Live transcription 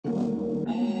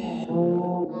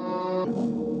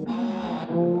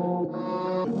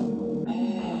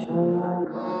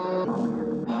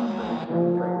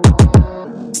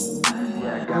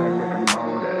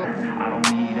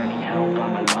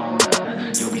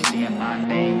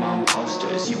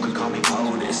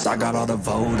I got all the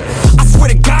voters. I swear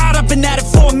to God, I've been at it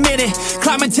for a minute,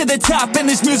 climbing to the top, and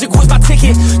this music was my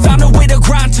ticket. Found a way to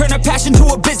grind, turn a passion to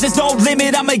a business. No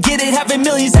limit, I'ma get it, having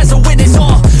millions as a witness.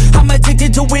 I'm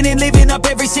addicted to winning, living up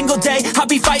every single day. I'll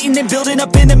be fighting and building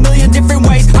up in a million different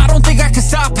ways. I don't think I can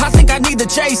stop, I think I need the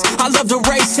chase. I love to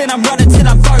race, and I'm running till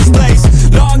I'm first place.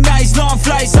 Long nights, long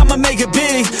flights, I'ma make it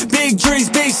big. Big dreams,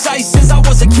 big sights since I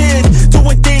was a kid.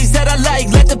 Doing things that I like,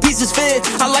 let the pieces fit.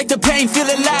 I like the pain, feel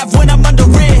alive when I'm under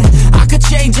it. I could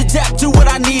change, adapt, do what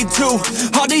I need to.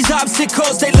 All these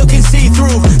obstacles, they looking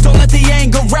see-through. Don't let the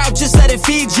anger out, just let it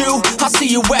feed you. I'll see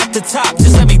you at the top,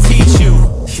 just let me teach you.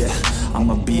 Yeah,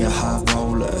 I'ma be a high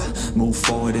roller, move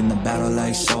forward in the battle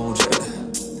like soldier.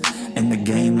 In the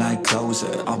game like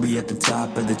closer, I'll be at the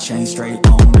top of the chain, straight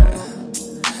owner.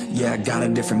 Yeah, I got a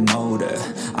different motor,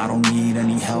 I don't need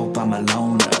any help, I'm a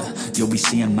loner. You'll be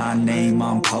seeing my name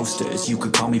on posters, you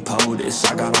could call me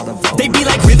POTUS, I got all the voters. They be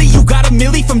like, really, you got a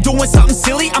milli from doing something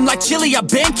silly? I'm like, chilly, I've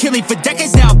been killing for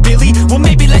decades now, Billy. Well,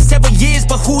 maybe like several years,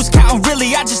 but who's counting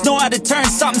really? I just know how to turn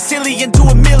something silly into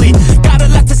a milli. Got a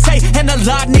lot to say, and a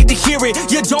lot need to hear it.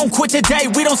 You don't quit today,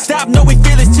 we don't stop, no, we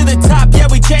feel it to the top. Yeah,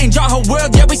 we change our whole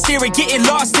world, yeah, we steer it. Getting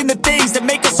lost in the things that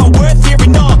make us all worth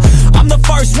hearing. I'm the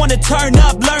first one to turn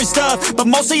up, learn stuff, but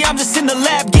mostly I'm just in the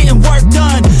lab getting work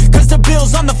done. Cause the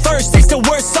bills on the first, they still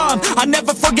worth some. I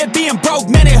never forget being broke,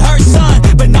 man, it hurts, son.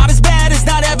 But not as bad as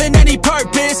not having any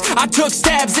purpose. I took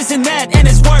stabs, this and that, and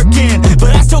it's working.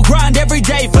 But I still grind every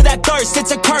day for that thirst.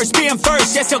 It's a curse being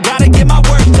first, yeah, still gotta get my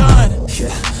work done.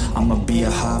 Yeah, I'ma be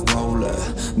a high roller,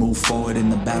 move forward in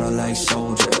the battle like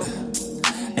soldier.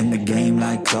 In the game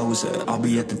like closer, I'll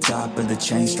be at the top of the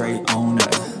chain, straight owner.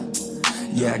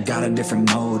 Yeah, I got a different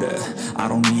motor, I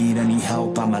don't need any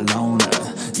help, I'm a loner.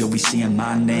 You'll be seeing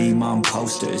my name on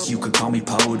posters, you could call me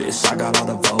POTUS, I got all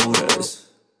the voters.